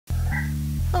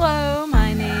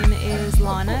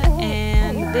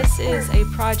this is a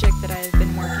project that I've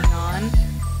been working on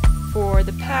for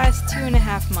the past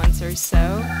 2.5 months or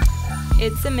so.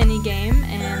 It's a minigame,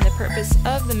 and the purpose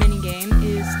of the minigame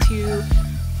is to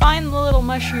find the little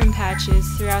mushroom patches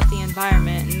throughout the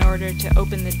environment in order to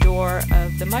open the door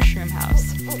of the mushroom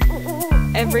house.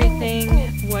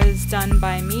 Everything was done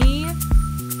by me,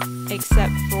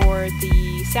 except for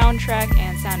the soundtrack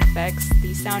and sound effects.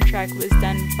 The soundtrack was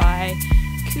done by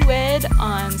Ed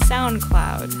on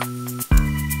SoundCloud.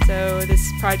 So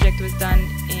this project was done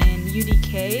in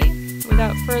UDK.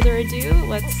 Without further ado,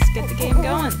 let's get the game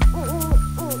going.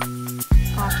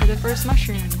 Off to the first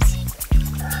mushrooms.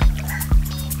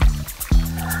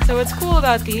 So what's cool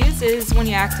about these is when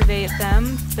you activate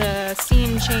them, the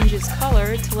scene changes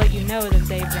color to let you know that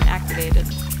they've been activated.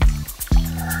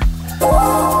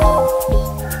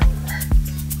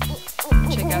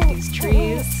 Check out these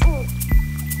trees.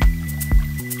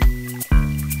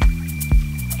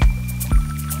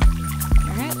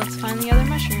 Alright, let's find the other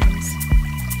mushrooms.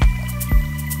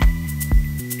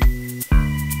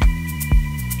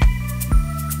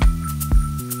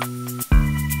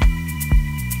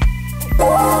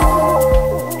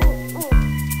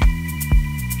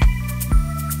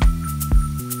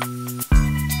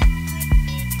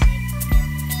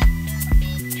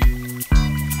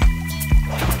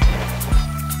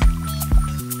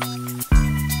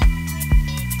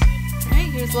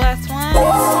 Here's the last one.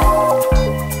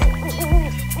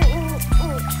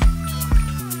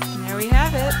 And there we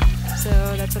have it. So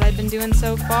that's what I've been doing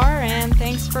so far, and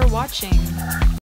thanks for watching.